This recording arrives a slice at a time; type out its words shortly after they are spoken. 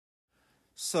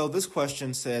So this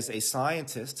question says a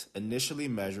scientist initially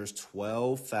measures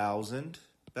 12,000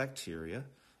 bacteria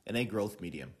in a growth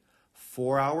medium.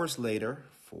 4 hours later,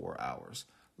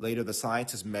 the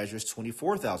scientist measures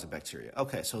 24,000 bacteria.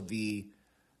 Okay, so the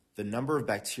number of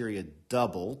bacteria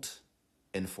doubled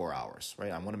in 4 hours,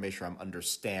 right? I want to make sure I'm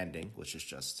understanding, which is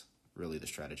just really the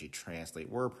strategy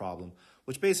translate word problem,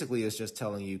 which basically is just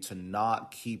telling you to not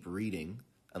keep reading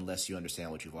unless you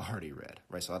understand what you've already read,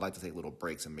 right? So I'd like to take little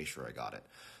breaks and make sure I got it.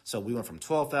 So we went from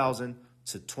 12,000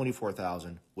 to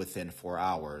 24,000 within 4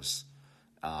 hours.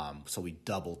 So we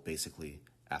doubled basically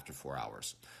after 4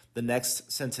 hours. The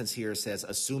next sentence here says,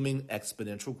 assuming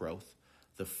exponential growth,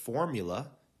 the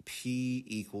formula P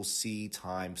equals C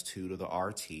times 2 to the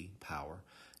RT power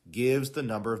gives the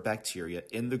number of bacteria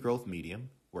in the growth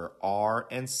medium where R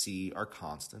and C are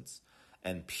constants,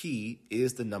 and P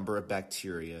is the number of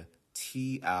bacteria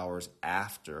T hours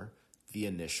after the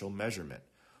initial measurement.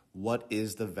 What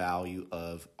is the value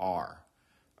of R?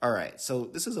 All right, so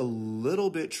this is a little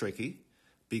bit tricky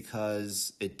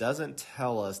because it doesn't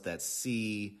tell us that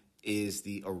C is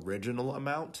the original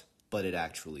amount, but it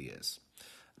actually is.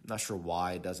 I'm not sure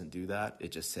why it doesn't do that.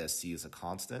 It just says C is a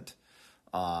constant.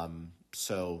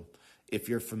 So if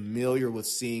you're familiar with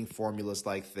seeing formulas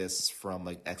like this from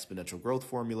like exponential growth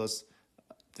formulas,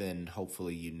 then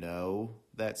hopefully you know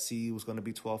that C was going to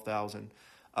be 12,000.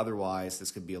 Otherwise,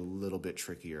 this could be a little bit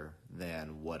trickier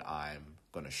than what I'm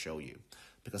going to show you,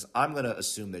 because I'm going to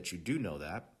assume that you do know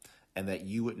that and that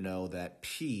you would know that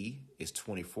P is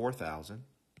 24,000,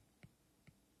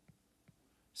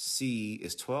 C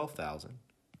is 12,000.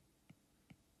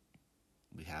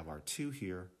 We have our 2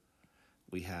 here.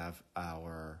 We have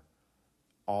our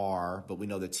R, but we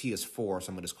know that T is 4, so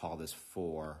I'm going to just call this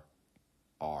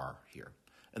 4R here.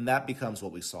 And that becomes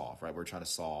what we solve, right? We're trying to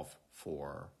solve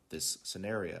for this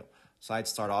scenario. So I'd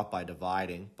start off by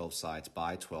dividing both sides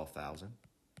by 12,000.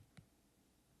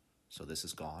 So this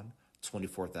is gone.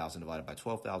 24,000 divided by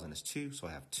 12,000 is 2. So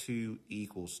I have 2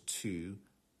 equals 2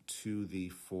 to the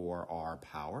 4R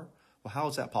power. Well, how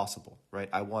is that possible, right?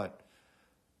 I want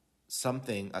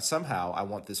something, somehow I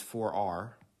want this 4R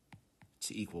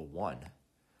to equal 1,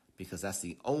 because that's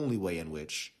the only way in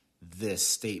which this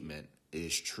statement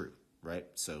is true, right?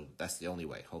 So that's the only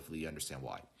way. Hopefully you understand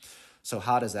why. So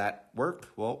how does that work?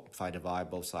 Well, if I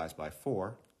divide both sides by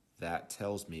 4, that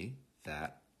tells me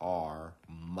that R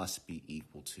must be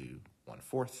equal to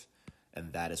 1/4.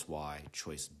 And that is why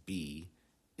choice B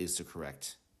is the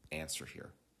correct answer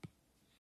here.